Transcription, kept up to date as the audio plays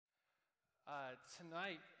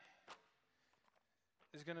Tonight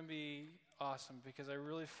is going to be awesome because I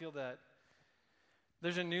really feel that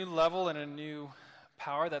there's a new level and a new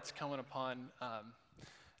power that's coming upon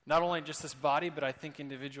not only just this body, but I think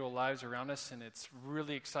individual lives around us, and it's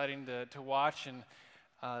really exciting to watch. And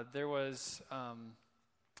there was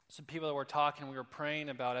some people that were talking, we were praying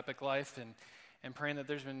about Epic Life and praying that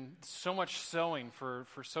there's been so much sowing for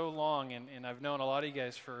so long, and I've known a lot of you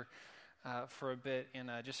guys for a bit, and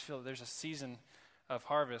I just feel that there's a season of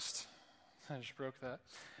harvest. I just broke that.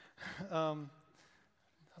 I'll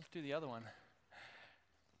do the other one.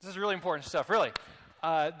 This is really important stuff, really.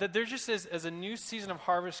 That there just is a new season of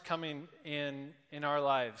harvest coming in our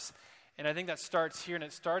lives. And I think that starts here, and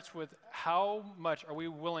it starts with how much are we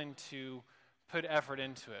willing to put effort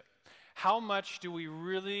into it? How much do we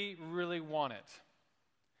really, really want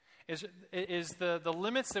it? Is the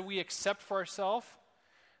limits that we accept for ourselves,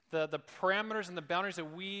 the parameters and the boundaries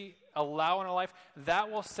that we allow in our life, that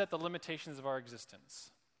will set the limitations of our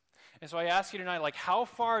existence. And so I ask you tonight, like, how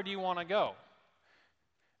far do you want to go?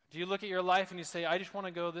 Do you look at your life and you say, I just want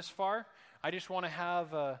to go this far? I just want to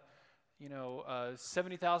have a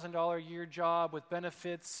 $70,000 a year job with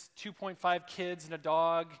benefits, 2.5 kids and a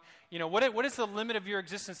dog. What is the limit of your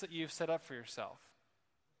existence that you've set up for yourself?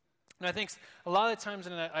 And I think a lot of the times,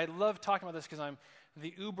 and I love talking about this because I'm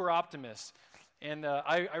the uber optimist, and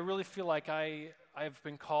I really feel like I've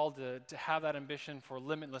been called to have that ambition for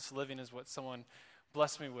limitless living is what someone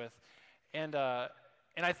blessed me with. And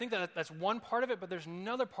I think that's one part of it, but there's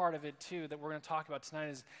another part of it too that we're going to talk about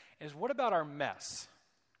tonight is what about our mess?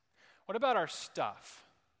 What about our stuff?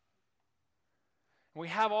 We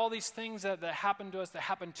have all these things that happen to us, that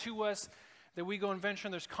happen to us, that we go and venture,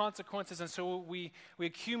 and there's consequences, and so we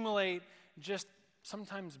accumulate just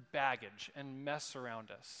sometimes baggage and mess around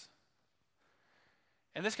us.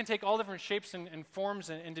 And this can take all different shapes and forms,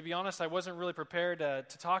 and to be honest, I wasn't really prepared to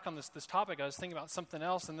talk on this topic. I was thinking about something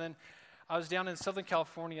else, and then I was down in Southern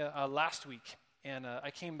California last week, and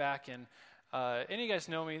I came back, and any of you guys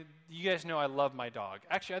know me, you guys know I love my dog.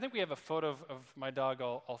 Actually, I think we have a photo of my dog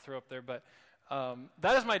I'll throw up there, but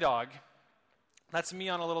that is my dog. That's me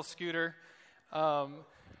on a little scooter.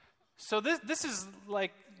 So this is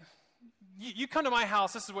like, you come to my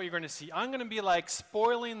house, this is what you're going to see. I'm going to be like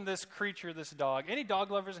spoiling this creature, this dog. Any dog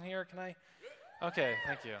lovers in here? Can I? Okay,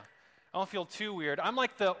 thank you. I don't feel too weird. I'm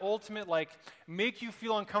like the ultimate, like, make you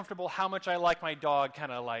feel uncomfortable how much I like my dog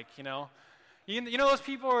kind of like, You know those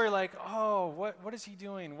people who are like, oh, what is he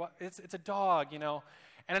doing? It's a dog, And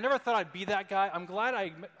I never thought I'd be that guy. I'm glad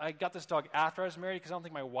I got this dog after I was married because I don't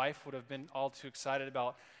think my wife would have been all too excited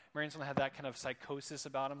about marrying someone that had that kind of psychosis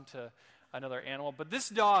about him to another animal. But this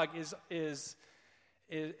dog is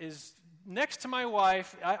next to my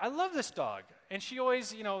wife. I love this dog. And she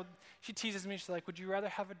always, she teases me. She's like, would you rather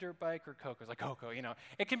have a dirt bike or Coco? I was like, Coco,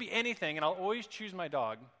 It can be anything, and I'll always choose my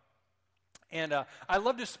dog. And I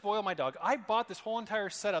love to spoil my dog. I bought this whole entire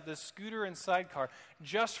setup, this scooter and sidecar,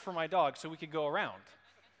 just for my dog so we could go around.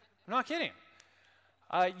 I'm not kidding.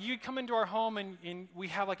 You come into our home and we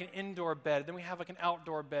have like an indoor bed, then we have like an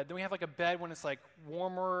outdoor bed, then we have like a bed when it's like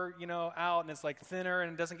warmer, out and it's like thinner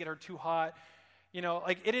and it doesn't get her too hot.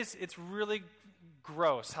 It's really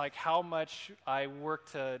gross, like how much I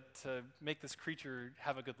work to make this creature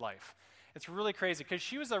have a good life. It's really crazy because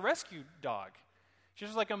she was a rescue dog. She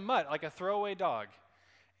was like a mutt, like a throwaway dog.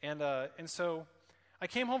 And so I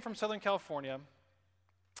came home from Southern California,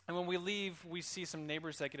 and when we leave, we see some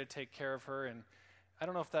neighbors that get to take care of her, and I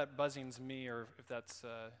don't know if that buzzing's me or if that's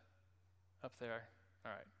up there.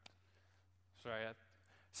 All right. Sorry.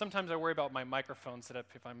 Sometimes I worry about my microphone setup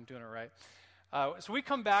if I'm doing it right. So we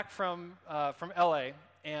come back from L.A.,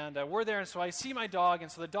 and we're there, and so I see my dog, and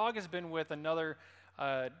so the dog has been with another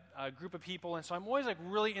a group of people, and so I'm always like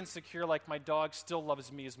really insecure, like my dog still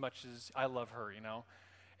loves me as much as I love her,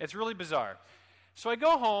 It's really bizarre. So I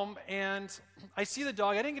go home, and I see the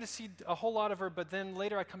dog. I didn't get to see a whole lot of her, but then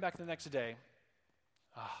later I come back the next day.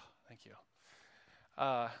 Thank you.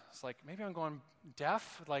 It's like, maybe I'm going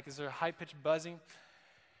deaf, like is there a high-pitched buzzing?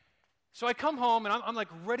 So I come home, and I'm like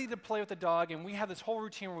ready to play with the dog, and we have this whole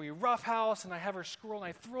routine where we roughhouse, and I have her squirrel, and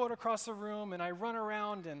I throw it across the room, and I run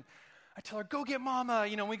around, and I tell her, go get mama.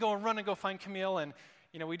 We go and run and go find Camille, and,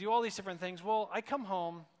 we do all these different things. Well, I come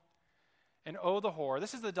home, and oh, the horror.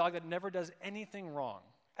 This is the dog that never does anything wrong,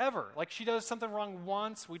 ever. Like, she does something wrong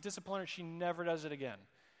once, we discipline her, she never does it again.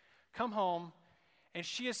 Come home, and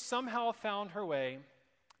she has somehow found her way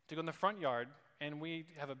to go in the front yard, and we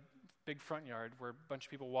have a big front yard where a bunch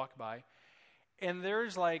of people walk by, and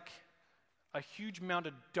there's like a huge mound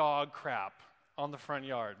of dog crap on the front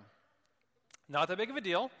yard. Not that big of a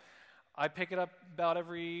deal. I pick it up about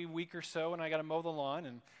every week or so, and I got to mow the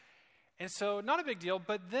lawn. And so not a big deal,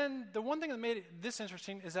 but then the one thing that made this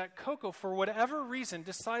interesting is that Coco, for whatever reason,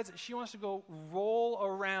 decides that she wants to go roll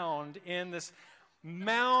around in this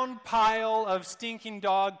mound pile of stinking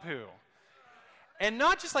dog poo. And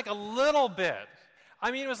not just like a little bit.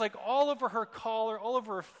 I mean, it was like all over her collar, all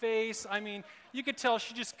over her face. I mean, you could tell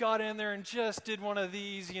she just got in there and just did one of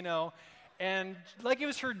these, and like it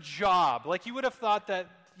was her job. Like you would have thought that,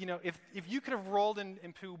 if you could have rolled in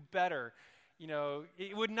poo better,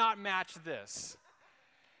 it would not match this.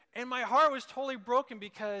 And my heart was totally broken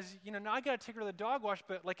because, now I got to take her to the dog wash,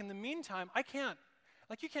 but like in the meantime, I can't,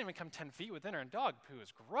 like you can't even come 10 feet within her, and dog poo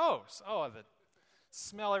is gross. Oh, the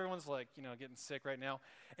smell, everyone's like, getting sick right now.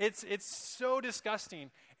 It's so disgusting.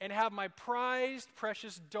 And have my prized,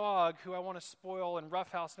 precious dog, who I want to spoil and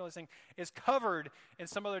roughhouse and all this thing, is covered in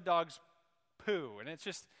some other dog's poo. And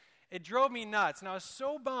it drove me nuts. And I was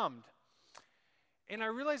so bummed. And I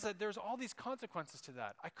realized that there's all these consequences to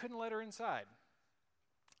that. I couldn't let her inside.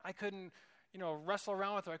 I couldn't, wrestle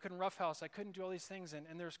around with her. I couldn't roughhouse. I couldn't do all these things. And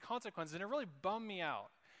there's consequences. And it really bummed me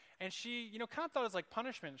out. And she, kind of thought it was like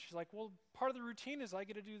punishment. She's like, well, part of the routine is I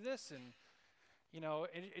get to do this. And,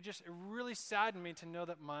 it really saddened me to know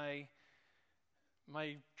that my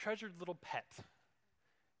treasured little pet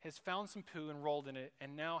has found some poo and rolled in it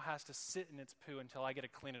and now has to sit in its poo until I get to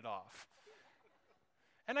clean it off.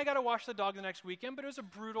 And I got to wash the dog the next weekend, but it was a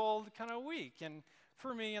brutal kind of week and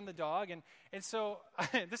for me and the dog. And so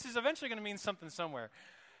this is eventually going to mean something somewhere.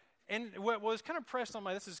 And what was kind of pressed on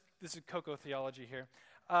this is Coco theology here,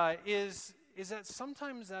 is that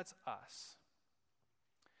sometimes that's us.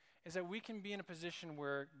 Is that we can be in a position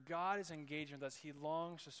where God is engaging with us. He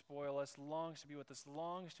longs to spoil us, longs to be with us,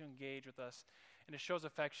 longs to engage with us, and it shows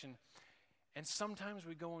affection. And sometimes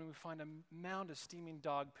we go and we find a mound of steaming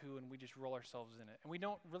dog poo and we just roll ourselves in it. And we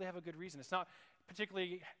don't really have a good reason. It's not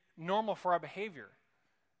particularly normal for our behavior.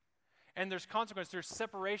 And there's consequence, there's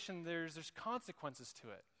separation, there's consequences to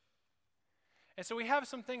it. And so we have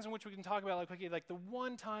some things in which we can talk about, like the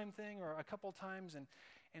one-time thing or a couple times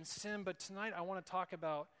and sin. But tonight I want to talk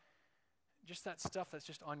about just that stuff that's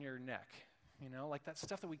just on your neck, like that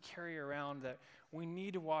stuff that we carry around that we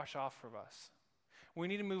need to wash off from us. We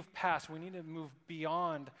need to move past. We need to move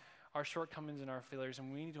beyond our shortcomings and our failures,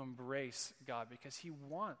 and we need to embrace God because He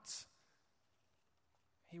wants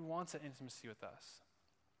that intimacy with us.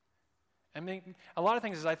 I mean, a lot of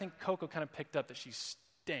things is I think Coco kind of picked up that she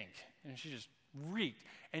stank, and she just reeked.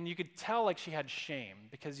 And you could tell like she had shame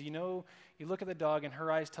because, you look at the dog and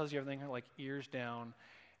her eyes tells you everything, her like ears down.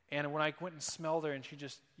 And when I went and smelled her and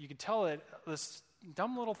you could tell that this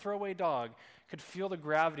dumb little throwaway dog could feel the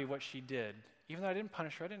gravity of what she did. Even though I didn't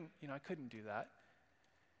punish her, I couldn't do that.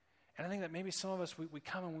 And I think that maybe some of us, we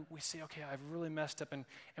come and we say, okay, I've really messed up. And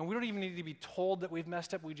we don't even need to be told that we've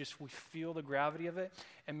messed up. We feel the gravity of it.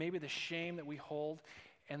 And maybe the shame that we hold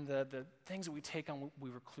and the things that we take on, we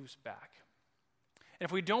recluse back. And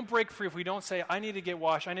if we don't break free, if we don't say, I need to get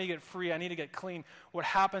washed, I need to get free, I need to get clean, what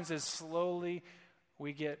happens is slowly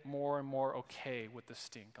we get more and more okay with the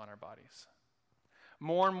stink on our bodies.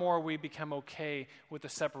 More and more we become okay with the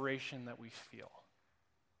separation that we feel.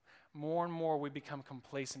 More and more we become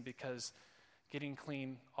complacent because getting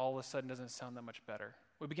clean all of a sudden doesn't sound that much better.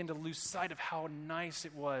 We begin to lose sight of how nice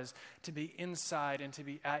it was to be inside and to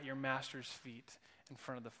be at your master's feet in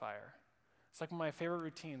front of the fire. It's like one of my favorite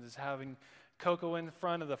routines is having Coco in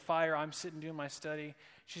front of the fire. I'm sitting doing my study.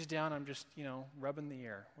 She's down. I'm just, rubbing the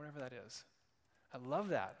air, whatever that is. I love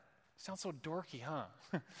that. Sounds so dorky, huh?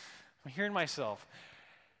 I'm hearing myself.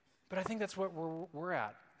 But I think that's what we're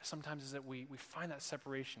at sometimes is that we find that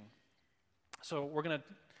separation. So we're going to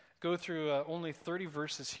go through only 30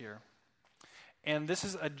 verses here. And this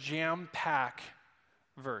is a jam-pack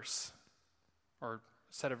verse or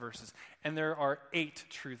set of verses. And there are 8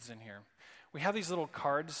 truths in here. We have these little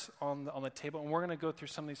cards on the table, and we're going to go through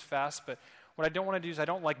some of these fast, but what I don't want to do is I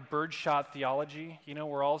don't like birdshot theology,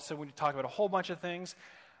 where all of a sudden when you talk about a whole bunch of things,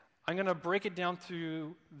 I'm going to break it down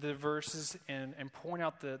through the verses and point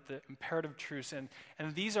out the imperative truths, and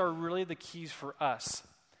these are really the keys for us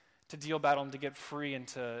to deal battle and to get free and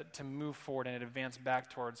to move forward and advance back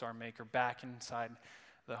towards our Maker, back inside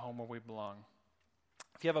the home where we belong.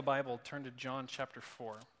 If you have a Bible, turn to John chapter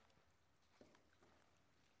 4.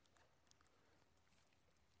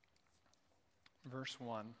 Verse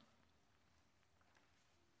 1.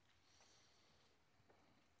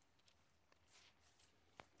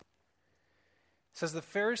 It says, the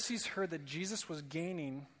Pharisees heard that Jesus was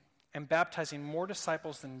gaining and baptizing more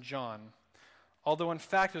disciples than John, although in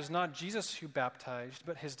fact it was not Jesus who baptized,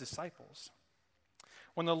 but his disciples.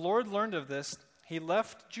 When the Lord learned of this, he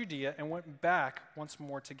left Judea and went back once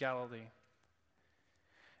more to Galilee.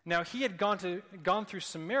 Now he had gone through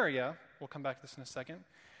Samaria. We'll come back to this in a second.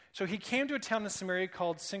 So he came to a town in Samaria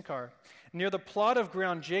called Sychar, near the plot of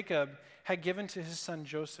ground Jacob had given to his son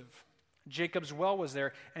Joseph. Jacob's well was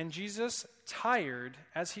there, and Jesus, tired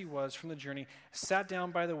as he was from the journey, sat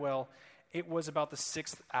down by the well. It was about the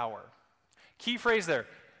 6th hour. Key phrase there,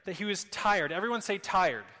 that he was tired. Everyone say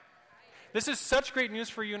tired. This is such great news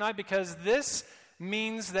for you and I because this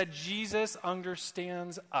means that Jesus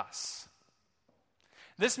understands us.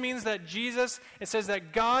 This means that Jesus, it says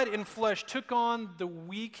that God in flesh took on the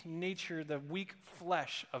weak nature, the weak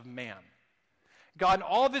flesh of man. God in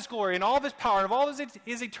all of his glory and all of his power and all of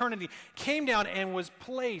his eternity came down and was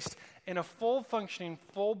placed in a full functioning,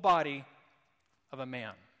 full body of a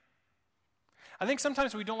man. I think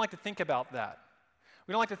sometimes we don't like to think about that.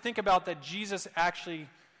 We don't like to think about that Jesus actually,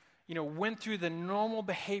 went through the normal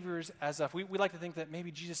behaviors as if we like to think that maybe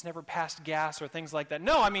Jesus never passed gas or things like that.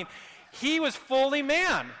 No, he was fully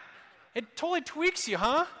man. It totally tweaks you,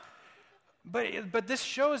 huh? But this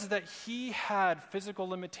shows that he had physical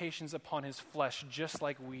limitations upon his flesh just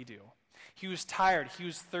like we do. He was tired. He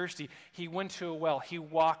was thirsty. He went to a well. He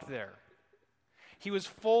walked there. He was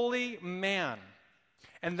fully man.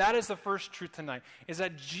 And that is the first truth tonight, is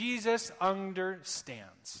that Jesus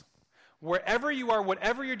understands. Wherever you are,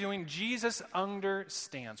 whatever you're doing, Jesus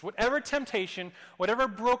understands. Whatever temptation, whatever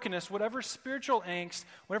brokenness, whatever spiritual angst,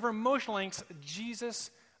 whatever emotional angst,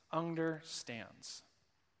 Jesus understands.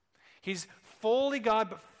 He's fully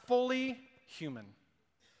God, but fully human.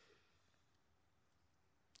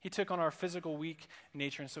 He took on our physical weak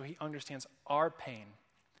nature, and so he understands our pain,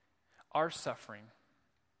 our suffering,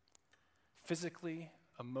 physically,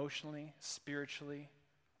 emotionally, spiritually,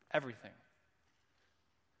 everything.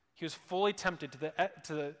 He was fully tempted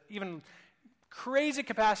to the even crazy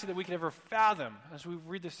capacity that we could ever fathom as we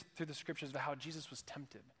read this through the scriptures of how Jesus was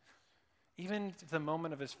tempted. Even to the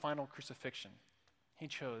moment of his final crucifixion, he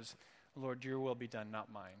chose, Lord, your will be done,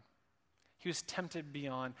 not mine. He was tempted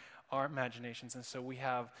beyond our imaginations, and so we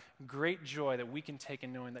have great joy that we can take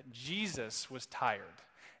in knowing that Jesus was tired.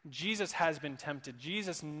 Jesus has been tempted.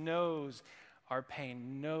 Jesus knows our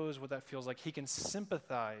pain, knows what that feels like. He can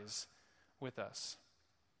sympathize with us.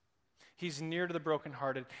 He's near to the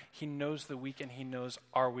brokenhearted. He knows the weak, and he knows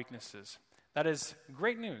our weaknesses. That is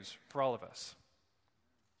great news for all of us.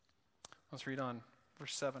 Let's read on.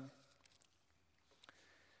 Verse 7.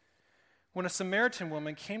 When a Samaritan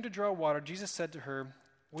woman came to draw water, Jesus said to her,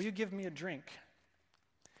 "Will you give me a drink?"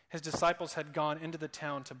 His disciples had gone into the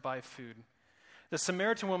town to buy food. The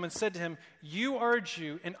Samaritan woman said to him, "You are a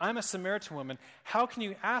Jew, and I'm a Samaritan woman. How can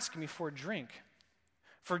you ask me for a drink?"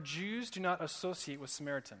 For Jews do not associate with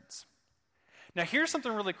Samaritans. Now here's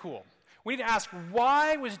something really cool. We need to ask,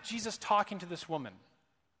 why was Jesus talking to this woman?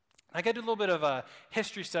 I got to do a little bit of a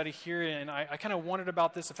history study here, and I kind of wondered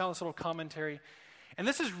about this. I found this little commentary. And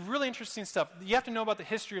this is really interesting stuff. You have to know about the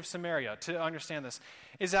history of Samaria to understand this.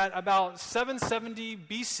 Is that about 770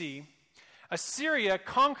 BC, Assyria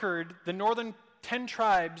conquered the northern 10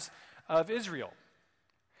 tribes of Israel.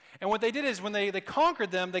 And what they did is when they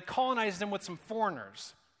conquered them, they colonized them with some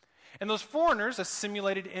foreigners. And those foreigners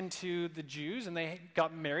assimilated into the Jews, and they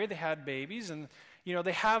got married, they had babies, and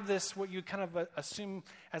they have this, what you kind of assume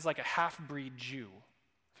as like a half-breed Jew,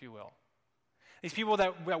 if you will. These people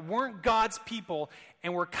that weren't God's people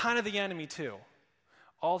and were kind of the enemy too,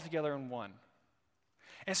 all together in one.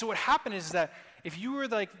 And so what happened is that if you were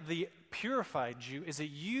like the purified Jew, is that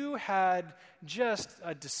you had just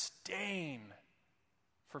a disdain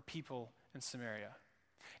for people in Samaria.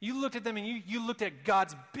 You looked at them and you looked at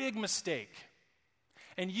God's big mistake.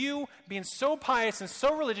 And you, being so pious and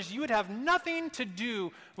so religious, you would have nothing to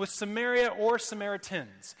do with Samaria or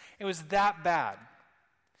Samaritans. It was that bad.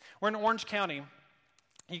 We're in Orange County.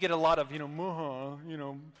 You get a lot of,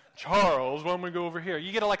 Charles, why don't we go over here?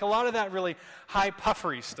 You get a lot of that really high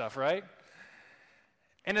puffery stuff, right?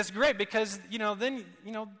 And it's great because, then,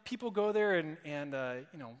 people go there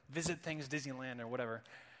and visit things, Disneyland or whatever.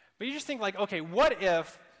 But you just think okay, what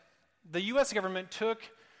if the U.S. government took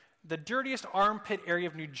the dirtiest armpit area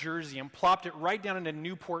of New Jersey and plopped it right down into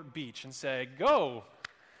Newport Beach and said, go.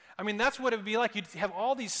 That's what it would be like. You'd have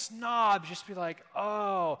all these snobs just be like,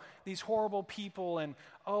 oh, these horrible people, and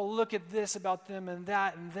oh, look at this about them and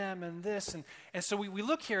that and them and this. And so we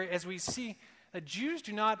look here as we see that Jews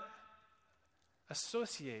do not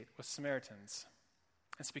associate with Samaritans.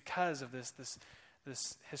 It's because of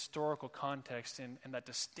this historical context and that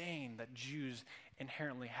disdain that Jews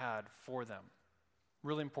inherently had for them.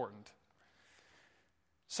 Really important.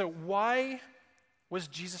 So why was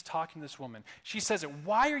Jesus talking to this woman? She says it,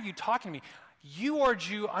 why are you talking to me? You are a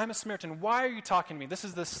Jew, I'm a Samaritan. Why are you talking to me? This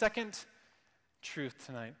is the second truth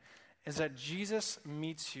tonight, is that Jesus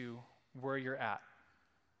meets you where you're at.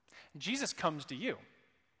 Jesus comes to you.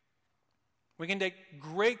 We can take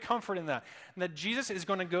great comfort in that. And that Jesus is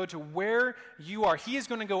going to go to where you are. He is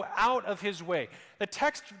going to go out of his way. The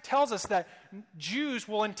text tells us that Jews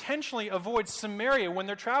will intentionally avoid Samaria when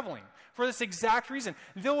they're traveling for this exact reason.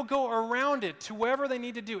 They'll go around it to wherever they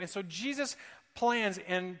need to do. And so Jesus plans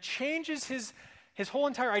and changes his whole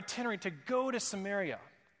entire itinerary to go to Samaria.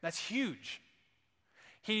 That's huge.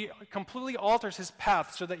 He completely alters his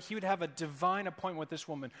path so that he would have a divine appointment with this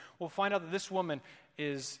woman. We'll find out that this woman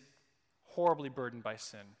is horribly burdened by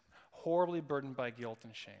sin, horribly burdened by guilt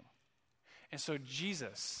and shame. And so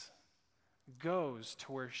Jesus goes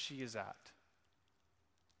to where she is at.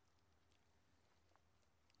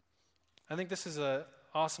 I think this is an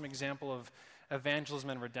awesome example of evangelism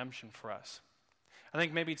and redemption for us. I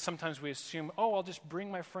think maybe sometimes we assume, I'll just bring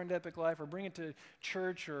my friend to Epic Life or bring it to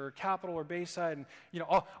church or Capital or Bayside, and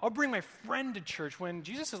I'll bring my friend to church. When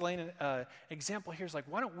Jesus is laying an example here, is like,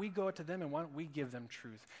 why don't we go to them and why don't we give them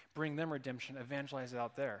truth, bring them redemption, evangelize it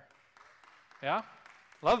out there? Yeah?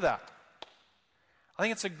 Love that. I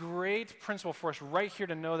think it's a great principle for us right here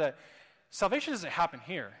to know that salvation doesn't happen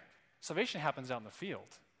here. Salvation happens out in the field.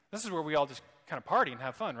 This is where we all just kind of party and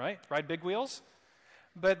have fun, right? Ride big wheels.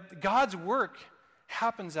 But God's work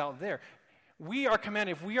happens out there. We are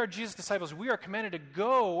commanded, if we are Jesus' disciples, we are commanded to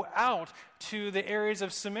go out to the areas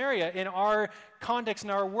of Samaria in our context, in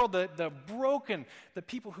our world, the broken, the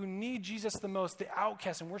people who need Jesus the most, the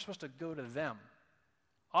outcasts, and we're supposed to go to them.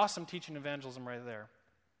 Awesome teaching evangelism right there.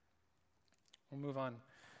 We'll move on.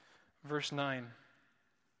 Verse 9.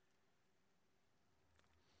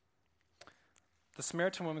 The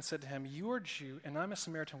Samaritan woman said to him, "You are a Jew, and I'm a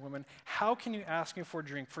Samaritan woman. How can you ask me for a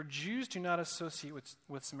drink? For Jews do not associate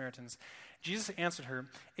with Samaritans." Jesus answered her,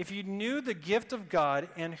 "If you knew the gift of God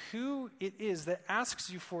and who it is that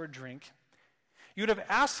asks you for a drink, you would have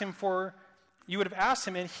asked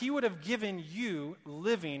him, and he would have given you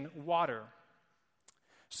living water."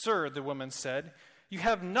 "Sir," the woman said, "you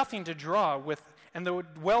have nothing to draw with, and the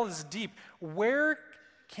well is deep. Where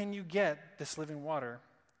can you get this living water?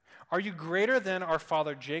 Are you greater than our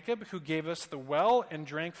father Jacob, who gave us the well and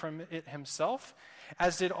drank from it himself,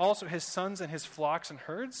 as did also his sons and his flocks and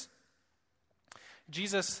herds?"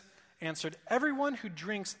 Jesus answered, "Everyone who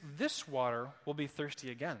drinks this water will be thirsty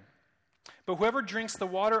again. But whoever drinks the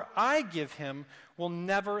water I give him will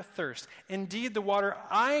never thirst. Indeed, the water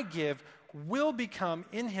I give will become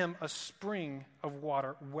in him a spring of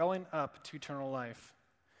water welling up to eternal life."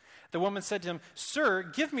 The woman said to him, "Sir,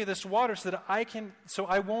 give me this water so that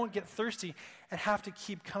I won't get thirsty and have to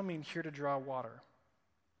keep coming here to draw water."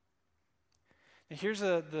 And here's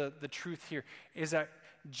the truth here, is that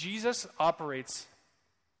Jesus operates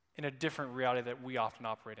in a different reality that we often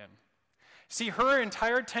operate in. See, her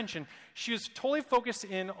entire attention, she was totally focused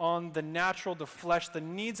in on the natural, the flesh, the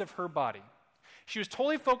needs of her body. She was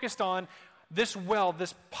totally focused on this well,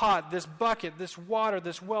 this pot, this bucket, this water,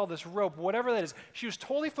 this well, this rope, whatever that is. She was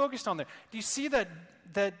totally focused on there. Do you see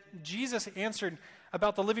that Jesus answered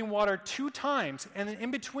about the living water 2 times, and then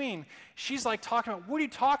in between, she's like talking about, what are you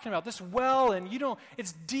talking about? This well, and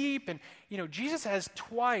it's deep, and Jesus has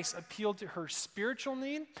twice appealed to her spiritual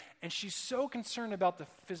need, and she's so concerned about the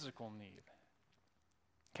physical need.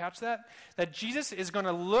 Catch that? That Jesus is going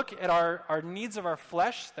to look at our needs of our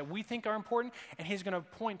flesh that we think are important, and he's going to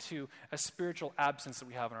point to a spiritual absence that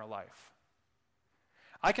we have in our life.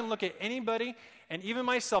 I can look at anybody, and even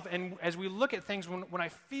myself, and as we look at things, when I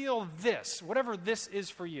feel this, whatever this is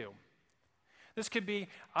for you, this could be,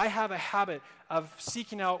 I have a habit of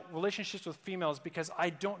seeking out relationships with females because I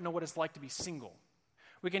don't know what it's like to be single.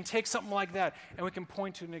 We can take something like that, and we can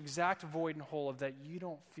point to an exact void and hole of that you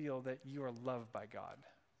don't feel that you are loved by God.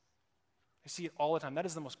 I see it all the time. That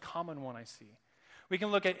is the most common one I see. We can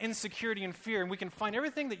look at insecurity and fear, and we can find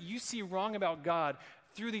everything that you see wrong about God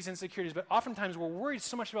through these insecurities, but oftentimes we're worried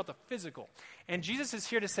so much about the physical. And Jesus is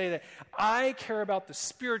here to say that I care about the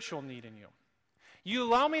spiritual need in you. You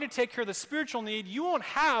allow me to take care of the spiritual need, you won't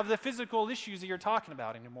have the physical issues that you're talking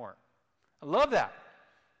about anymore. I love that.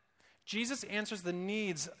 Jesus answers the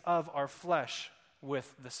needs of our flesh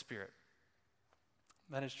with the Spirit.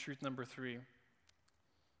 That is truth number 3.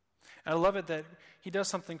 And I love it that he does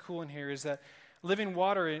something cool in here, is that living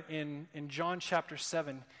water in John chapter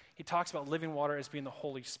 7, he talks about living water as being the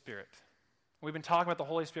Holy Spirit. We've been talking about the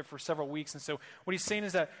Holy Spirit for several weeks, and so what he's saying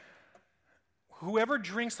is that whoever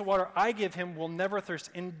drinks the water I give him will never thirst.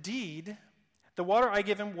 Indeed, the water I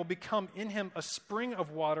give him will become in him a spring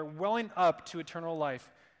of water welling up to eternal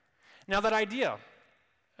life. Now that idea,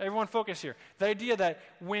 Everyone focus here. The idea that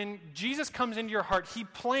when Jesus comes into your heart, he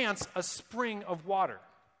plants a spring of water.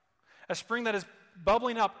 A spring that is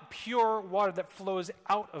bubbling up pure water that flows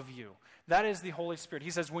out of you. That is the Holy Spirit. He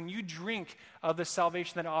says when you drink of the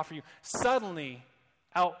salvation that I offer you, suddenly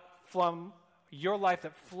out from your life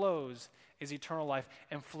that flows is eternal life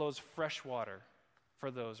and flows fresh water for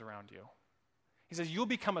those around you. He says you'll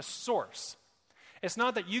become a source. It's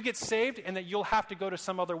not that you get saved and that you'll have to go to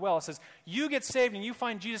some other well. It says you get saved and you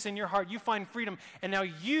find Jesus in your heart, you find freedom, and now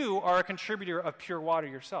you are a contributor of pure water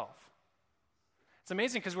yourself. It's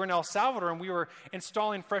amazing because we're in El Salvador and we were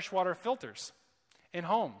installing freshwater filters in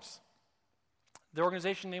homes. The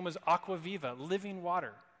organization name was Aqua Viva, Living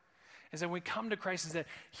Water. And so when we come to Christ, is that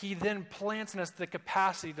he then plants in us the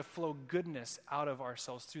capacity to flow goodness out of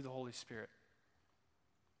ourselves through the Holy Spirit.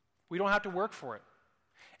 We don't have to work for it.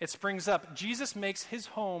 It springs up. Jesus makes his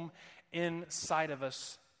home inside of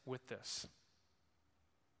us with this.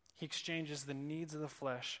 He exchanges the needs of the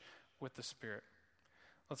flesh with the Spirit.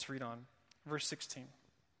 Let's read on. Verse 16.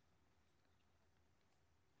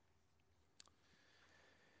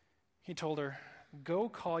 He told her, "Go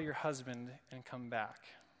call your husband and come back."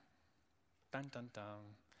 Dun, dun,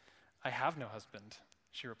 dun. "I have no husband,"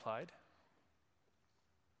 she replied.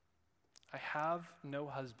 "I have no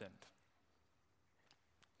husband."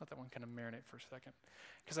 Let that one kind of marinate for a second.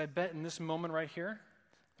 Because I bet in this moment right here,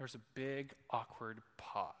 there's a big, awkward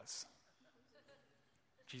pause.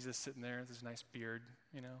 Jesus sitting there with his nice beard,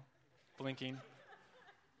 blinking.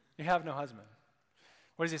 "You have no husband."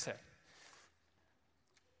 What does he say?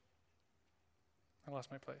 I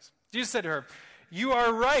lost my place. Jesus said to her, "You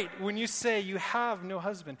are right when you say you have no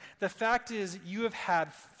husband. The fact is you have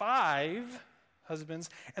had 5 husbands,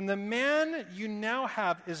 and the man you now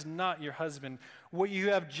have is not your husband. What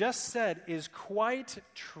you have just said is quite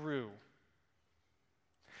true."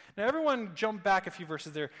 Now everyone jump back a few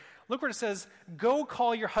verses there. Look where it says, "Go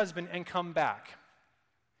call your husband and come back."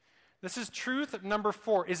 This is truth number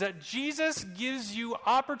 4, is that Jesus gives you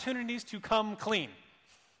opportunities to come clean.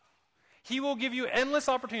 He will give you endless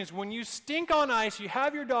opportunities. When you stink on ice, you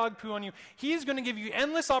have your dog poo on you, he's going to give you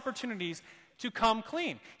endless opportunities to come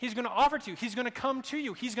clean. He's going to offer to you. He's going to come to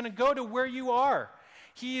you. He's going to go to where you are.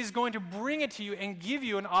 He is going to bring it to you and give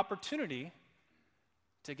you an opportunity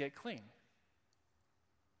to get clean.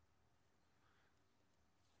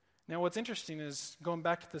 Now, what's interesting is going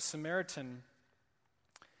back to the Samaritan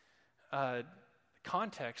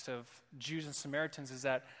context of Jews and Samaritans is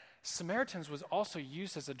that Samaritans was also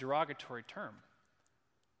used as a derogatory term.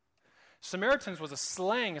 Samaritans was a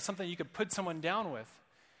slang, something you could put someone down with.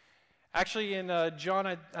 Actually, in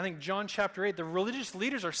John chapter 8, the religious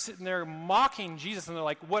leaders are sitting there mocking Jesus, and they're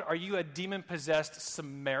like, "What, are you a demon-possessed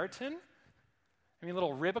Samaritan?" I mean,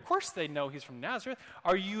 little rib, of course they know he's from Nazareth.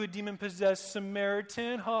 "Are you a demon-possessed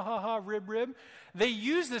Samaritan? Ha, ha, ha, rib, rib." They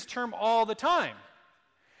use this term all the time.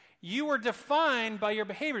 You were defined by your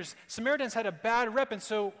behaviors. Samaritans had a bad rep, and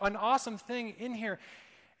so an awesome thing in here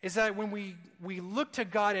is that when we look to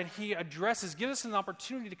God and he gives us an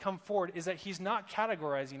opportunity to come forward, is that he's not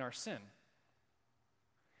categorizing our sin.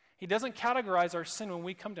 He doesn't categorize our sin when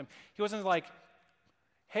we come to him. He wasn't like,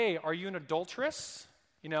 "Hey, are you an adulteress?"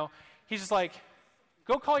 He's just like,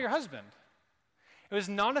 "Go call your husband." It was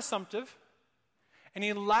non-assumptive, and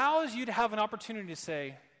he allows you to have an opportunity to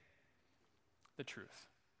say the truth.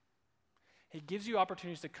 He gives you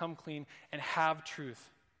opportunities to come clean and have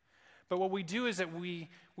truth. But what we do is that we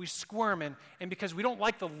squirm, and because we don't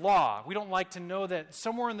like the law, we don't like to know that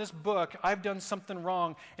somewhere in this book I've done something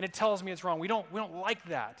wrong and it tells me it's wrong. We don't like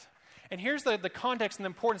that. And here's the context and the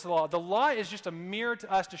importance of the law. The law is just a mirror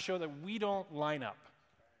to us to show that we don't line up.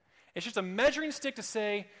 It's just a measuring stick to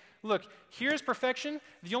say, look, here's perfection.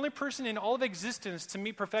 The only person in all of existence to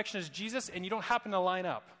meet perfection is Jesus, and you don't happen to line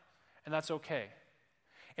up. And that's okay.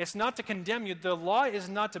 It's not to condemn you. The law is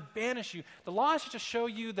not to banish you. The law is just to show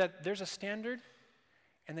you that there's a standard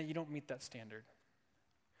and that you don't meet that standard.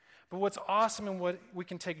 But what's awesome and what we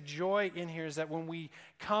can take joy in here is that when we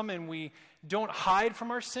come and we don't hide from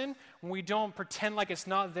our sin, when we don't pretend like it's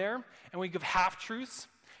not there, and we give half-truths.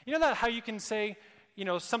 You know that how you can say,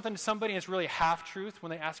 something to somebody and it's really half-truth when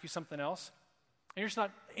they ask you something else? And you're just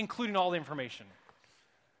not including all the information.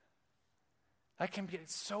 That can be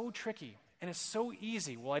so tricky. And it's so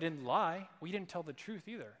easy. Well, I didn't lie. Well, you didn't tell the truth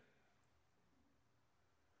either.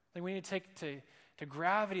 Like we need to take to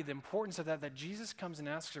gravity the importance of that Jesus comes and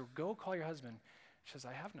asks her, "Go call your husband." She says,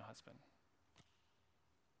 "I have no husband."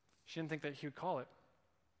 She didn't think that he would call it.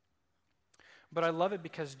 But I love it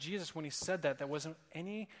because Jesus, when he said that, there wasn't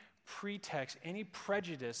any pretext, any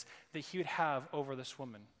prejudice that he would have over this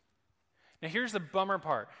woman. Now here's the bummer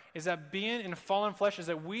part, is that being in fallen flesh is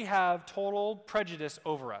that we have total prejudice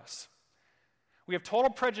over us. We have total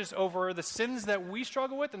prejudice over the sins that we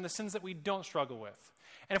struggle with and the sins that we don't struggle with.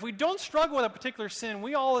 And if we don't struggle with a particular sin,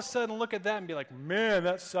 we all of a sudden look at that and be like, man,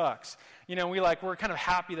 that sucks. We're kind of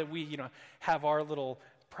happy that we, have our little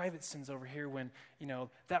private sins over here when,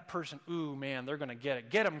 that person, ooh, man, they're going to get it.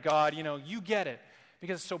 Get them, God, you get it,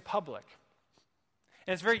 because it's so public.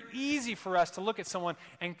 And it's very easy for us to look at someone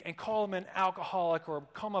and call them an alcoholic or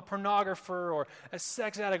call them a pornographer or a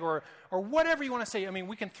sex addict or whatever you want to say. I mean,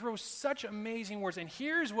 we can throw such amazing words. And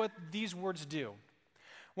here's what these words do.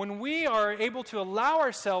 When we are able to allow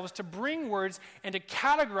ourselves to bring words and to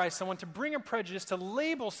categorize someone, to bring a prejudice, to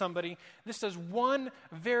label somebody, this does one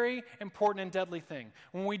very important and deadly thing.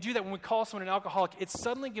 When we do that, when we call someone an alcoholic, it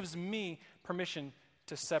suddenly gives me permission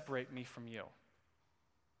to separate me from you.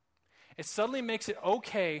 It suddenly makes it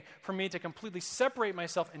okay for me to completely separate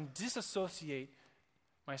myself and disassociate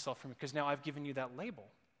myself from you, because now I've given you that label,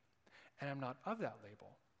 and I'm not of that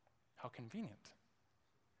label. How convenient.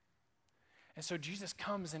 And so Jesus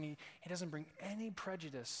comes and he doesn't bring any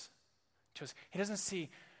prejudice to us. He doesn't see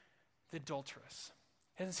the adulteress.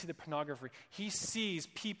 He doesn't see the pornography. He sees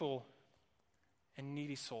people and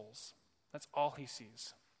needy souls. That's all he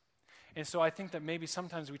sees. And so I think that maybe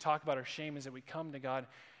sometimes we talk about our shame is that we come to God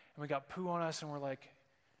and we got poo on us and we're like,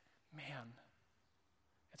 man,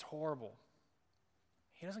 it's horrible.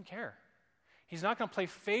 He doesn't care. He's not going to play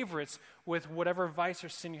favorites with whatever vice or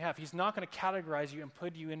sin you have. He's not going to categorize you and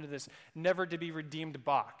put you into this never-to-be-redeemed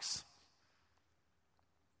box.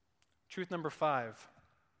 Truth number 5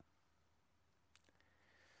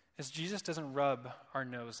 is Jesus doesn't rub our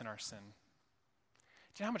nose in our sin.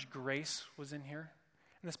 Do you know how much grace was in here?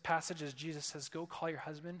 In this passage, as Jesus says, go call your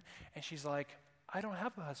husband, and she's like, I don't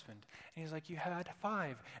have a husband. And he's like, you had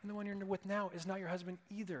 5, and the one you're with now is not your husband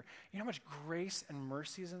either. You know how much grace and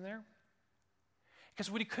mercy is in there? Because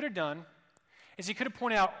what he could have done is he could have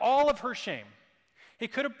pointed out all of her shame. He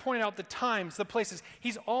could have pointed out the times, the places.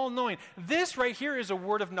 He's all-knowing. This right here is a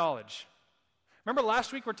word of knowledge. Remember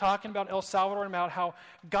last week we're talking about El Salvador and about how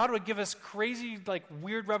God would give us crazy,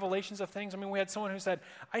 weird revelations of things. I mean, we had someone who said,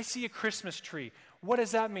 I see a Christmas tree. What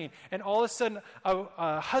does that mean? And all of a sudden,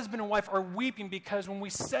 a husband and wife are weeping because when we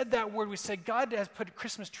said that word, we said, God has put a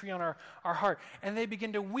Christmas tree on our heart. And they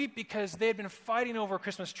begin to weep because they had been fighting over a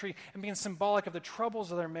Christmas tree and being symbolic of the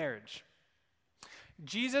troubles of their marriage.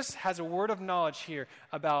 Jesus has a word of knowledge here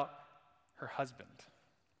about her husband.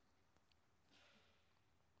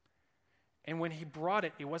 And when he brought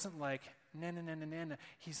it, it wasn't like, na.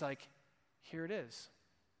 He's like, here it is.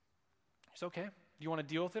 It's okay. Do you want to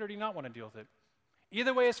deal with it or do you not want to deal with it?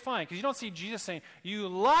 Either way is fine, because you don't see Jesus saying, you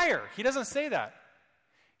liar. He doesn't say that.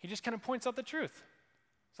 He just kind of points out the truth.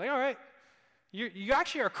 It's like, all right, you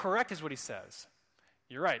actually are correct is what he says.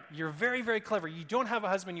 You're right. You're very, very clever. You don't have a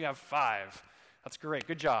husband, you have 5. That's great.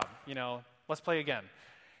 Good job. Let's play again.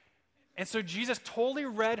 And so Jesus totally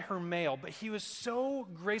read her mail, but he was so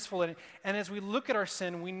graceful in it. And as we look at our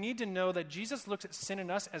sin, we need to know that Jesus looks at sin in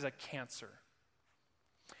us as a cancer.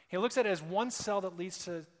 He looks at it as one cell that leads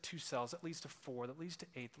to 2 cells, that leads to 4, that leads to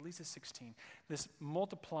 8, that leads to 16. This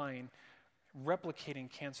multiplying,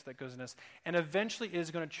 replicating cancer that goes in us, and eventually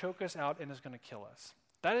is going to choke us out and is going to kill us.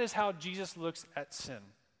 That is how Jesus looks at sin.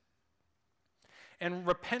 And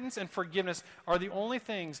repentance and forgiveness are the only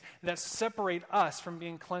things that separate us from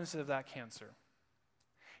being cleansed of that cancer.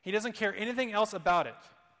 He doesn't care anything else about it.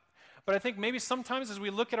 But I think maybe sometimes as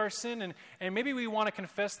we look at our sin and maybe we want to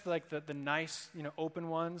confess the nice, open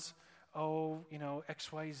ones,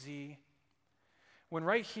 XYZ. When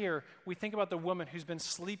right here we think about the woman who's been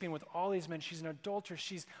sleeping with all these men, she's an adulteress,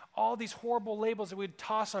 she's all these horrible labels that we'd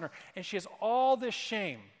toss on her, and she has all this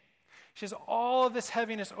shame. She has all of this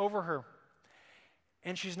heaviness over her.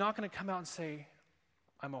 And she's not going to come out and say,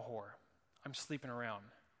 I'm a whore. I'm sleeping around.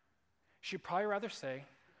 She'd probably rather say,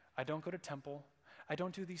 I don't go to temple. I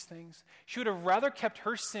don't do these things. She would have rather kept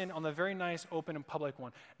her sin on the very nice, open, and public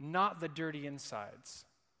one, not the dirty insides.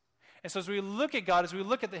 And so as we look at God, as we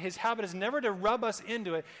look at his habit is never to rub us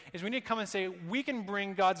into it, is we need to come and say, we can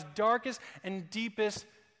bring God's darkest and deepest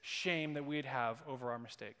shame that we'd have over our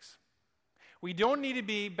mistakes. We don't need to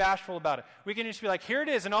be bashful about it. We can just be like, here it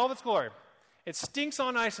is in all of its glory. It stinks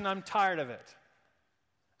on ice and I'm tired of it.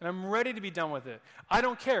 And I'm ready to be done with it. I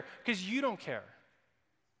don't care because you don't care.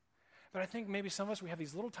 But I think maybe some of us, we have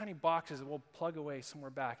these little tiny boxes that we'll plug away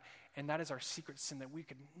somewhere back, and that is our secret sin that we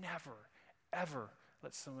could never, ever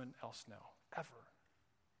let someone else know, ever.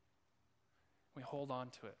 We hold on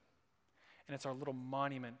to it, and it's our little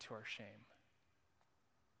monument to our shame.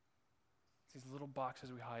 It's these little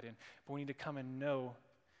boxes we hide in, but we need to come and know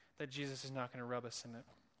that Jesus is not going to rub us in it.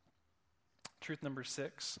 Truth number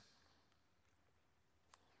 6.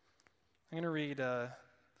 I'm going to read the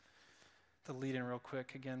lead-in real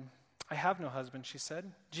quick again. I have no husband, she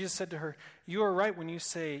said. Jesus said to her, you are right when you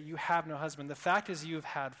say you have no husband. The fact is you have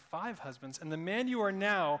had 5 husbands, and the man you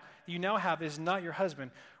now have is not your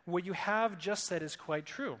husband. What you have just said is quite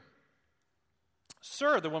true.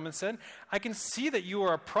 Sir, the woman said, I can see that you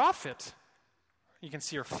are a prophet. You can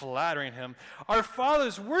see her flattering him. Our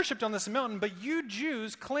fathers worshipped on this mountain, but you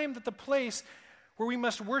Jews claim that the place where we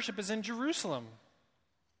must worship is in Jerusalem.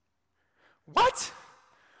 What?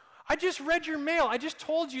 I just read your mail. I just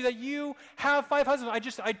told you that you have 5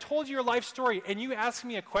 husbands. I told you your life story, and you asked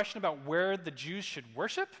me a question about where the Jews should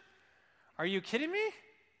worship? Are you kidding me?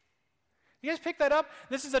 You guys pick that up?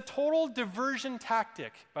 This is a total diversion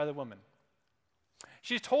tactic by the woman.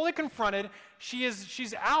 She's totally confronted.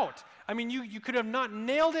 She's out. I mean, you could have not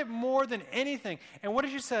nailed it more than anything. And what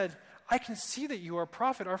did she say? I can see that you are a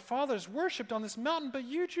prophet. Our fathers worshipped on this mountain, but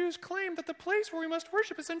you Jews claim that the place where we must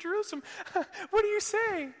worship is in Jerusalem. What do you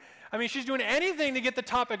say? I mean, she's doing anything to get the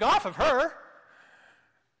topic off of her.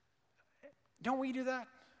 Don't we do that?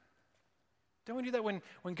 Don't we do that when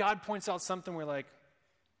God points out something, we're like,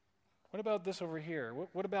 what about this over here?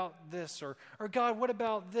 What about this? Or God, what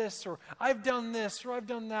about this? Or I've done this, or I've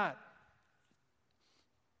done that.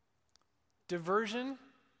 Diversion,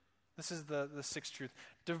 this is the 6th truth.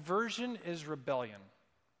 Diversion is rebellion.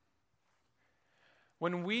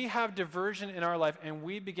 When we have diversion in our life and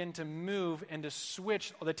we begin to move and to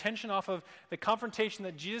switch the attention off of the confrontation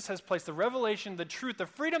that Jesus has placed, the revelation, the truth, the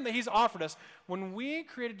freedom that he's offered us, when we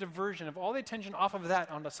create a diversion of all the attention off of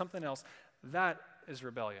that onto something else, that is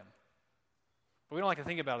rebellion. But we don't like to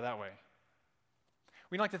think about it that way.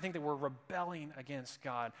 We don't like to think that we're rebelling against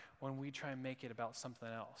God when we try and make it about something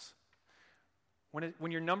else.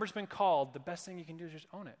 When your number's been called, the best thing you can do is just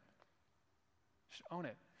own it. Just own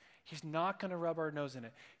it. He's not going to rub our nose in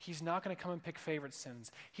it. He's not going to come and pick favorite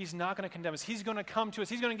sins. He's not going to condemn us. He's going to come to us.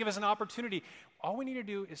 He's going to give us an opportunity. All we need to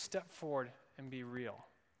do is step forward and be real.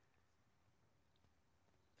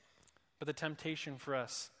 But the temptation for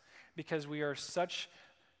us, because we are such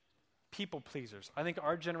people pleasers, I think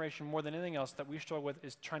our generation, more than anything else, that we struggle with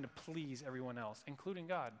is trying to please everyone else, including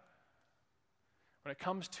God. When it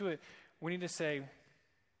comes to it, we need to say,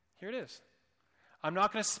 here it is. I'm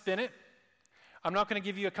not going to spin it. I'm not going to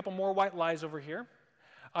give you a couple more white lies over here.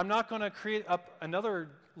 I'm not going to create up another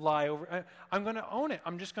lie over. I'm going to own it.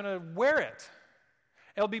 I'm just going to wear it.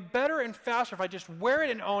 It'll be better and faster if I just wear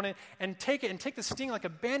it and own it and take the sting like a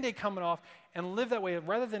Band-Aid coming off and live that way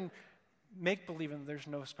rather than make believing there's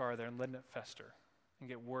no scar there and letting it fester and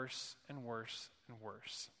get worse and worse and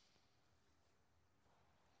worse.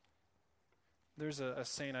 There's a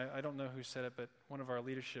saying, I don't know who said it, but one of our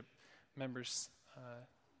leadership members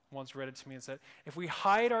once read it to me and said, if we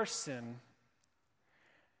hide our sin,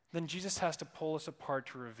 then Jesus has to pull us apart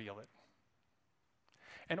to reveal it.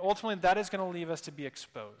 And ultimately, that is going to leave us to be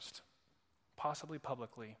exposed, possibly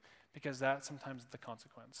publicly, because that's sometimes the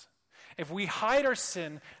consequence. If we hide our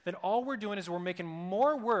sin, then all we're doing is we're making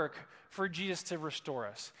more work for Jesus to restore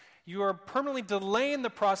us. You are permanently delaying the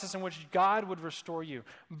process in which God would restore you.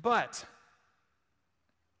 But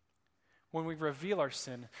when we reveal our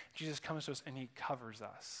sin, Jesus comes to us and he covers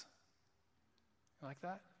us. You like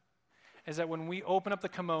that? Is that when we open up the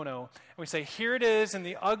kimono and we say, here it is, and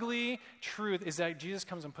the ugly truth is that Jesus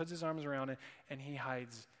comes and puts his arms around it and he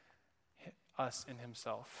hides us in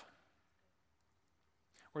himself.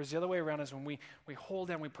 Whereas the other way around is when we hold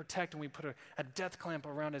down, we protect, and we put a death clamp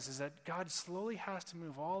around us, is that God slowly has to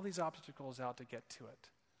move all these obstacles out to get to it.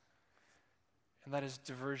 And that is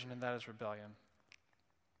diversion and that is rebellion.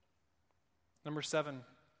 Number 7,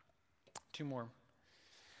 2 more.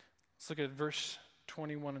 Let's look at verse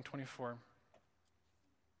 21 and 24.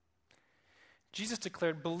 Jesus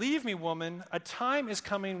declared, believe me, woman, a time is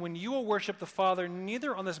coming when you will worship the Father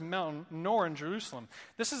neither on this mountain nor in Jerusalem.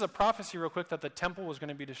 This is a prophecy real quick that the temple was going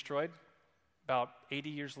to be destroyed about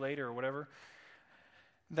 80 years later or whatever.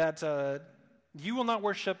 That you will not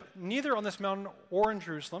worship neither on this mountain or in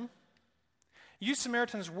Jerusalem. You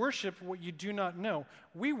Samaritans worship what you do not know.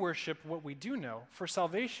 We worship what we do know, for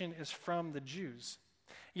salvation is from the Jews.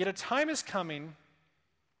 Yet a time is coming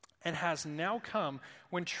and has now come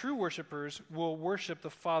when true worshipers will worship the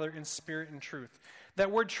Father in spirit and truth. That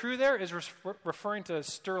word true there is referring to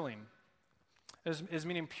sterling, is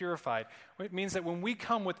meaning purified. It means that when we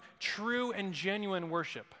come with true and genuine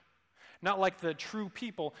worship, not like the true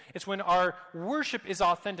people, it's when our worship is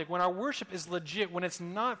authentic, when our worship is legit, when it's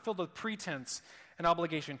not filled with pretense and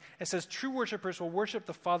obligation. It says true worshipers will worship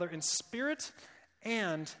the Father in spirit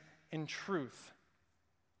and in truth.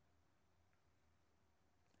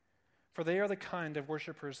 for they are the kind of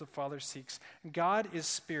worshipers the Father seeks. God is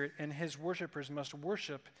spirit, and his worshipers must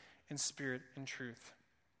worship in spirit and truth.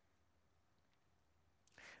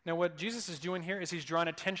 Now, what Jesus is doing here is he's drawing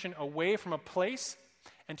attention away from a place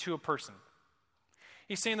and to a person.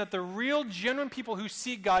 He's saying that the real, genuine people who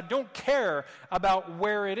seek God don't care about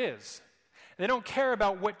where it is. They don't care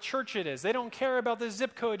about what church it is. They don't care about the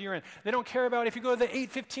zip code you're in. They don't care about if you go to the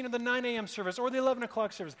 8:15 or the 9 a.m. service or the 11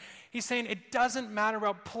 o'clock service. He's saying it doesn't matter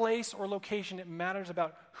about place or location. It matters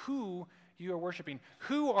about who you are worshiping.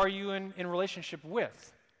 Who are you in relationship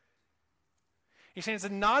with? He's saying it's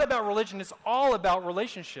not about religion. It's all about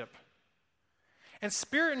relationship. And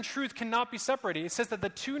spirit and truth cannot be separated. It says that the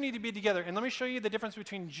two need to be together. And let me show you the difference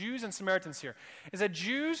between Jews and Samaritans here. Is that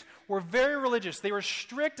Jews were very religious. They were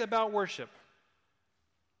strict about worship.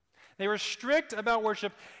 They were strict about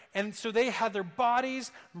worship, and so they had their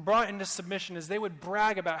bodies brought into submission as they would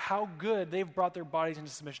brag about how good they've brought their bodies into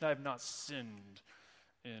submission. I have not sinned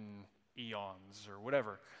in eons or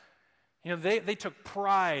whatever. You know, they took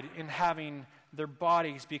pride in having their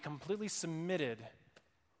bodies be completely submitted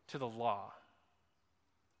to the law.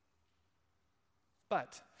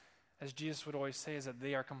 But, as Jesus would always say, is that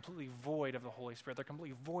they are completely void of the Holy Spirit. They're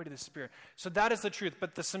completely void of the Spirit. So that is the truth.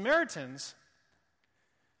 But the Samaritans,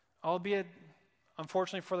 albeit,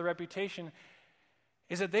 unfortunately for their reputation,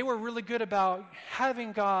 is that they were really good about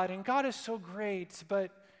having God, and God is so great,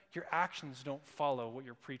 but your actions don't follow what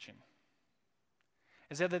you're preaching.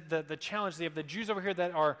 Is that the challenge? They have the Jews over here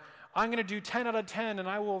that are, I'm going to do 10 out of 10, and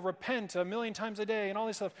I will repent 1,000,000 times a day, and all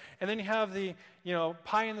this stuff. And then you have the,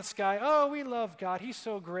 pie in the sky, oh, we love God, he's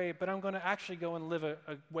so great, but I'm going to actually go and live a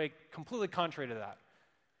way completely contrary to that.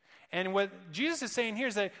 And what Jesus is saying here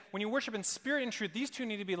is that when you worship in spirit and truth, these two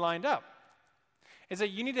need to be lined up. Is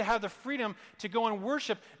that you need to have the freedom to go and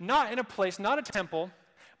worship not in a place, not a temple,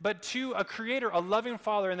 but to a creator, a loving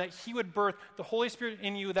Father, and that he would birth the Holy Spirit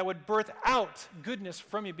in you that would birth out goodness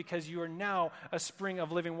from you because you are now a spring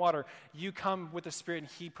of living water. You come with the Spirit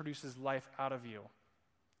and he produces life out of you.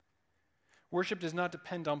 Worship does not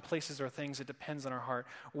depend on places or things. It depends on our heart.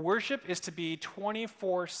 Worship is to be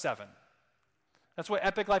 24/7. That's what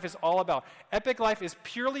Epic Life is all about. Epic Life is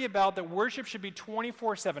purely about that worship should be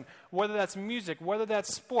 24/7, whether that's music, whether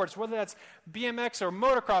that's sports, whether that's BMX or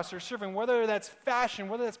motocross or surfing, whether that's fashion,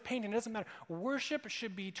 whether that's painting, it doesn't matter. Worship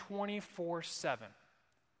should be 24/7.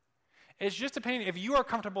 It's just depending if you are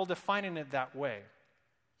comfortable defining it that way.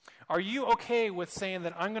 Are you okay with saying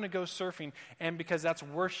that I'm going to go surfing and because that's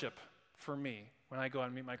worship for me when I go out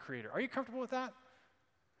and meet my Creator? Are you comfortable with that?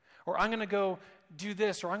 Or I'm going to go do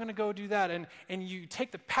this, or I'm going to go do that. And you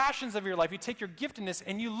take the passions of your life, you take your giftedness,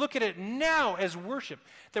 and you look at it now as worship.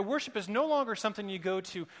 That worship is no longer something you go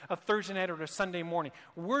to a Thursday night or a Sunday morning.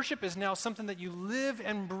 Worship is now something that you live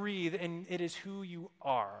and breathe, and it is who you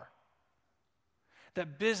are.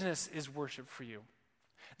 That business is worship for you.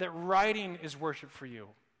 That writing is worship for you.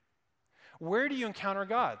 Where do you encounter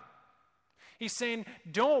God? He's saying,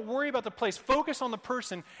 don't worry about the place. Focus on the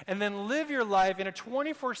person and then live your life in a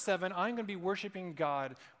 24/7, I'm going to be worshiping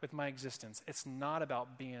God with my existence. It's not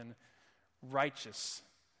about being righteous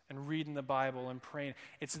and reading the Bible and praying.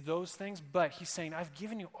 It's those things, but he's saying, I've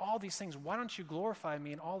given you all these things. Why don't you glorify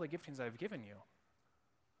me in all the giftings I've given you?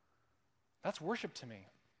 That's worship to me.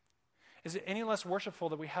 Is it any less worshipful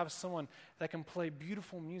that we have someone that can play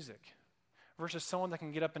beautiful music versus someone that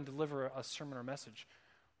can get up and deliver a sermon or message?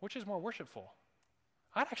 Which is more worshipful?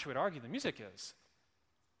 I'd actually would argue the music is.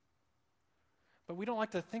 But we don't like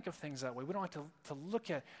to think of things that way. We don't like to look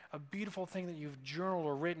at a beautiful thing that you've journaled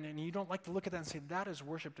or written, and you don't like to look at that and say, that is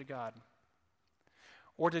worship to God.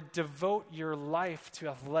 Or to devote your life to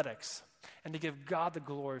athletics and to give God the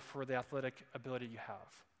glory for the athletic ability you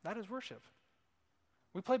have. That is worship.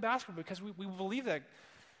 We play basketball because we believe that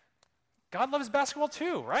God loves basketball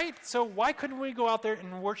too, right? So why couldn't we go out there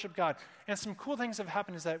and worship God? And some cool things have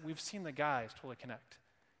happened is that we've seen the guys totally connect.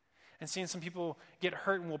 And seeing some people get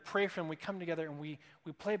hurt, and we'll pray for them. We come together and we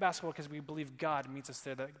play basketball because we believe God meets us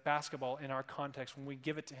there. That basketball in our context, when we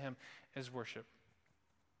give it to him, is worship.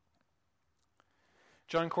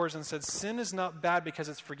 John Corzine said, sin is not bad because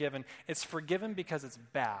it's forgiven. It's forgiven because it's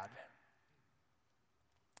bad.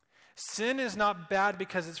 Sin is not bad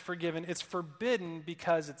because it's forgiven. It's forbidden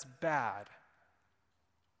because it's bad.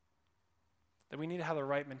 That we need to have the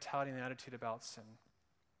right mentality and attitude about sin.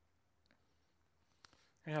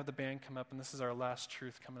 We're going to have the band come up, and this is our last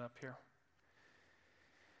truth coming up here.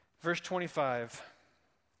 Verse 25.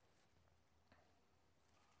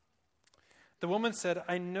 The woman said,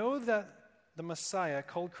 I know that the Messiah,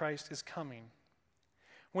 called Christ, is coming.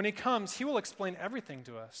 When he comes, he will explain everything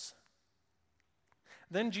to us.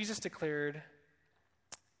 Then Jesus declared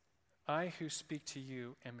I who speak to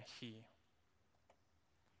you am he."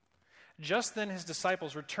 Just then his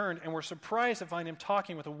disciples returned and were surprised to find him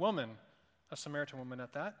talking with a woman, a Samaritan woman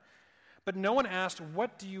at that. But no one asked,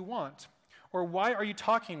 "What do you want?" or "Why are you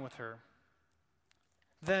talking with her?"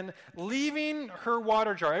 Then leaving her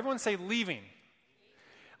water jar, everyone say leaving.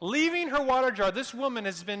 Leaving her water jar, this woman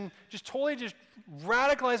has been just totally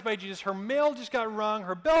radicalized by Jesus. Her mail just got rung,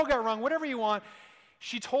 her bell got rung, whatever you want.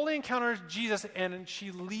 She totally encounters Jesus and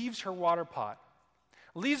she leaves her water pot.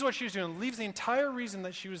 Leaves what she was doing, leaves the entire reason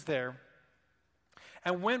that she was there,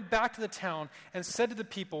 and went back to the town and said to the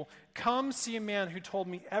people, "Come see a man who told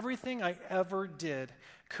me everything I ever did.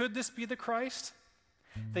 Could this be the Christ?"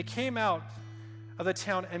 They came out of the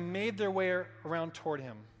town and made their way around toward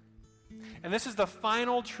him. And this is the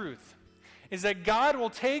final truth, is that God will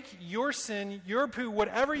take your sin, your poo,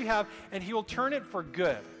 whatever you have, and he will turn it for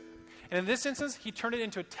good. And in this instance, he turned it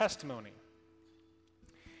into a testimony.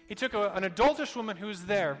 He took an adulterous woman who was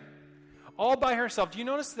there all by herself. Do you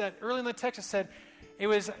notice that early in the text it said it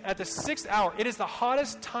was at the 6th hour. It is the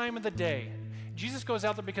hottest time of the day. Jesus goes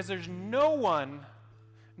out there because there's no one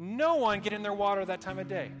getting their water that time of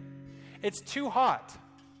day. It's too hot.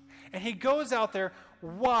 And he goes out there.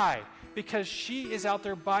 Why? Because she is out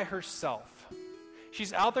there by herself.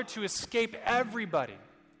 She's out there to escape everybody.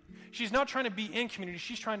 She's not trying to be in community.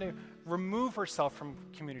 She's trying to remove herself from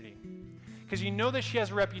community. Because you know that she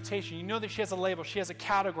has a reputation. You know that she has a label. She has a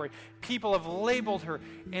category. People have labeled her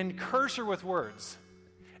and cursed her with words.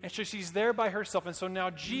 And so she's there by herself. And so now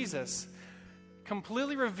Jesus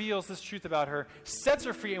completely reveals this truth about her, sets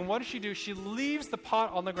her free, and what does she do? She leaves the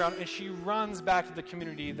pot on the ground and she runs back to the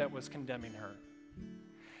community that was condemning her.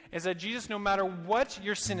 Is that Jesus, no matter what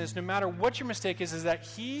your sin is, no matter what your mistake is that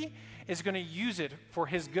he is going to use it for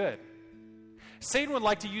his good. Satan would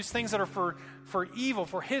like to use things that are for evil,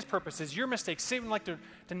 for his purposes, your mistakes. Satan would like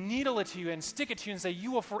to needle it to you and stick it to you and say,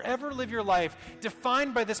 you will forever live your life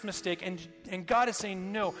defined by this mistake. And God is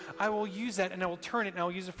saying, no, I will use that and I will turn it and I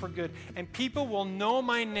will use it for good. And people will know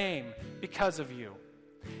my name because of you.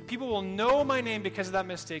 People will know my name because of that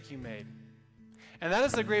mistake you made. And that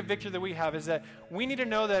is the great victory that we have, is that we need to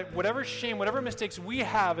know that whatever shame, whatever mistakes we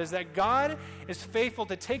have, is that God is faithful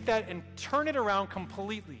to take that and turn it around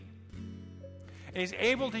completely. And he's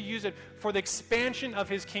able to use it for the expansion of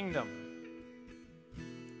his kingdom.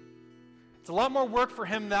 It's a lot more work for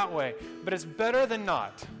him that way, but it's better than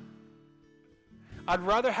not. I'd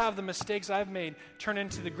rather have the mistakes I've made turn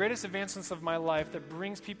into the greatest advancements of my life that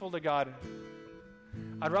brings people to God.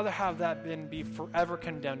 I'd rather have that than be forever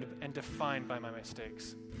condemned and defined by my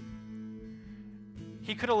mistakes.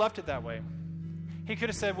 He could have left it that way. He could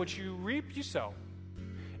have said, what you reap, you sow.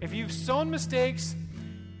 If you've sown mistakes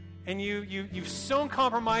and you've sown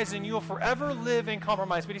compromise, and you will forever live in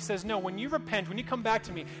compromise. But he says, no, when you repent, when you come back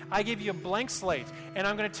to me, I give you a blank slate. And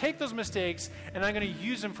I'm going to take those mistakes and I'm going to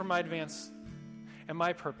use them for my advance and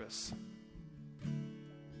my purpose.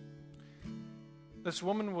 This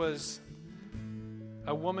woman was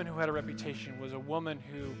a woman who had a reputation, was a woman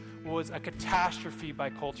who was a catastrophe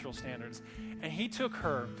by cultural standards. And he took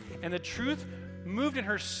her, and the truth moved in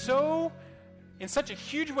her in such a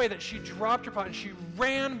huge way that she dropped her pot and she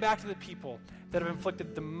ran back to the people that have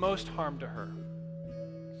inflicted the most harm to her.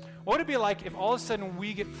 What would it be like if all of a sudden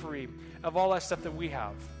we get free of all that stuff that we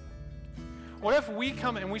have? What if we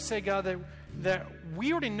come and we say, God, that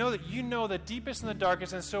we already know that you know the deepest and the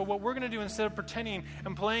darkest, and so what we're going to do, instead of pretending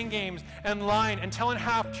and playing games and lying and telling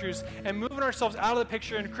half-truths and moving ourselves out of the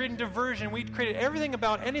picture and creating diversion, we created everything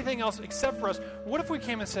about anything else except for us. What if we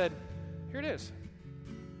came and said, here it is.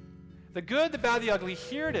 The good, the bad, the ugly,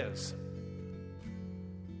 here it is.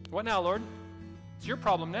 What now, Lord? It's your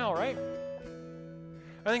problem now, right?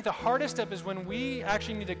 I think the hardest step is when we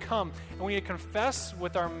actually need to come and we need to confess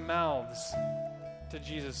with our mouths to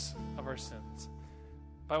Jesus of our sins.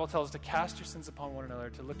 The Bible tells us to cast your sins upon one another,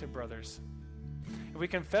 to look to brothers. If we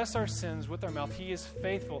confess our sins with our mouth, he is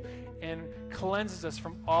faithful and cleanses us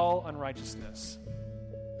from all unrighteousness.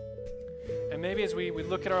 And maybe as we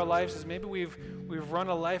look at our lives, as maybe we've run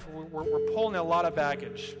a life where we're pulling a lot of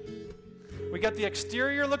baggage. We got the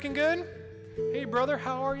exterior looking good. Hey, brother,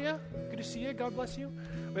 how are you? Good to see you. God bless you.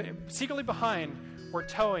 But secretly behind, we're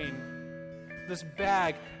towing this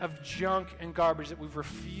bag of junk and garbage that we've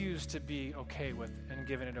refused to be okay with and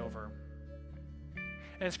given it over.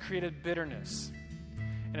 And it's created bitterness.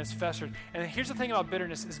 And it's festered. And here's the thing about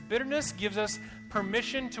bitterness, is bitterness gives us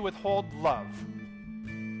permission to withhold love.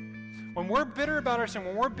 When we're bitter about our sin,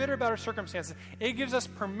 when we're bitter about our circumstances, it gives us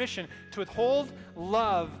permission to withhold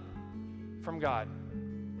love from God.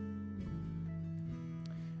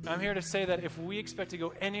 I'm here to say that if we expect to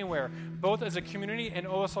go anywhere, both as a community and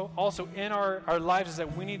also in our lives, is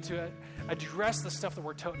that we need to address the stuff that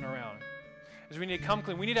we're toting around. Is we need to come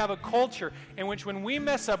clean. We need to have a culture in which when we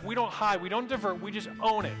mess up, we don't hide, we don't divert, we just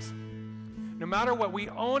own it. No matter what, we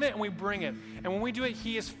own it and we bring it. And when we do it,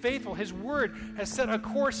 He is faithful. His word has set a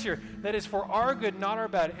course here that is for our good, not our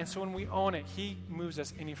bad. And so when we own it, He moves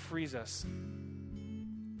us and He frees us.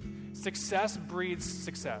 Success breeds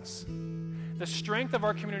success. The strength of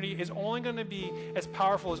our community is only going to be as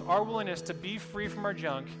powerful as our willingness to be free from our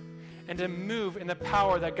junk and to move in the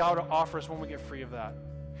power that God will offer us when we get free of that.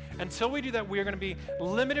 Until we do that, we are going to be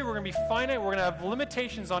limited, we're going to be finite, we're going to have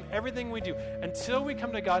limitations on everything we do. Until we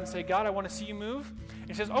come to God and say, God, I want to see you move. And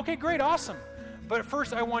He says, okay, great, awesome. But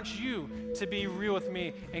first, I want you to be real with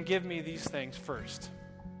me and give me these things first.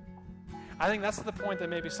 I think that's the point that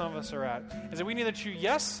maybe some of us are at, is that we need to choose,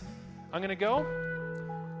 yes, I'm going to go,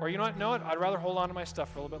 or you know what, no, I'd rather hold on to my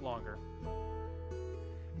stuff for a little bit longer.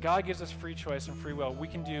 God gives us free choice and free will. We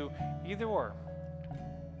can do either or.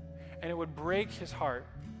 And it would break His heart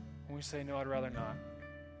when we say, no, I'd rather not.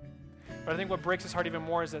 But I think what breaks His heart even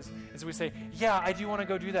more is we say, yeah, I do want to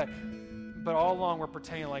go do that. But all along we're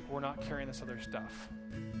pretending like we're not carrying this other stuff.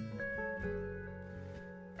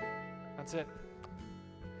 That's it.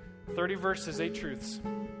 30 verses, 8 truths.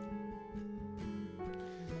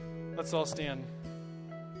 Let's all stand.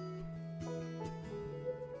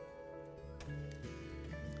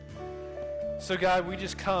 So God, we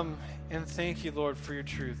just come and thank you, Lord, for your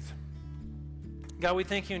truth. God, we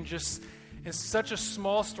thank you in such a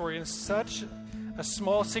small story, in such a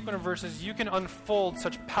small sequence of verses, you can unfold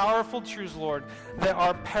such powerful truths, Lord, that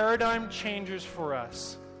are paradigm changers for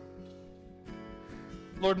us.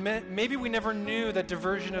 Lord, maybe we never knew that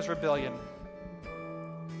diversion is rebellion.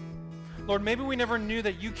 Lord, maybe we never knew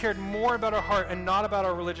that you cared more about our heart and not about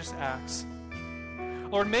our religious acts.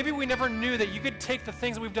 Lord, maybe we never knew that you could take the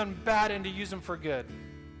things that we've done bad and to use them for good.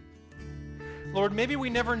 Lord, maybe we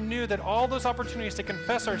never knew that all those opportunities to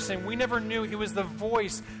confess our sin, we never knew it was the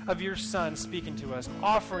voice of your Son speaking to us,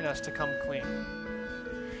 offering us to come clean.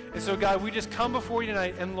 And so, God, we just come before you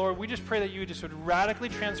tonight, and Lord, we just pray that you just would radically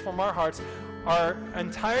transform our hearts, our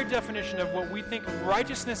entire definition of what we think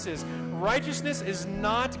righteousness is. Righteousness is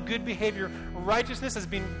not good behavior. Righteousness is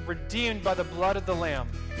being redeemed by the blood of the Lamb,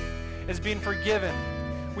 is being forgiven.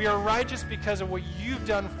 We are righteous because of what you've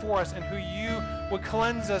done for us and who you would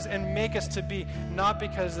cleanse us and make us to be, not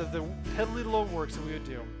because of the piddly little works that we would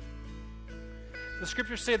do. The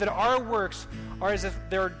scriptures say that our works are as if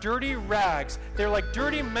they're dirty rags. They're like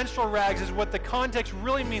dirty menstrual rags is what the context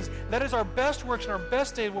really means. That is our best works and our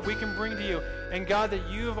best days, what we can bring to you. And God, that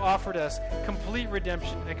you have offered us complete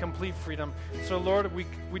redemption and complete freedom. So Lord, we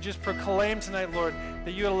just proclaim tonight, Lord,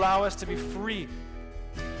 that you allow us to be free.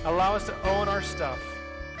 Allow us to own our stuff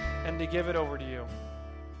and to give it over to you.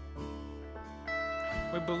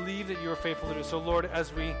 We believe that you are faithful to do. So Lord,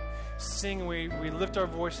 as we sing, we lift our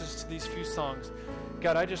voices to these few songs.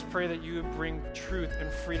 God, I just pray that you would bring truth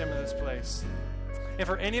and freedom in this place. And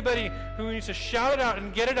for anybody who needs to shout it out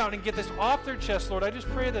and get this off their chest, Lord, I just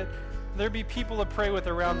pray that there be people to pray with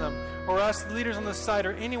around them, or us leaders on the side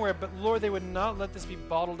or anywhere, but Lord, they would not let this be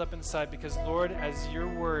bottled up inside, because Lord, as your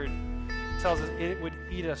word tells us, it would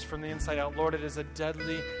eat us from the inside out. Lord, it is a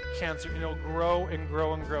deadly cancer, and it'll grow and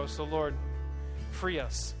grow and grow. So Lord, free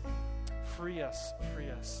us. Free us. Free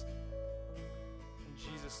us. In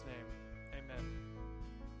Jesus' name, amen.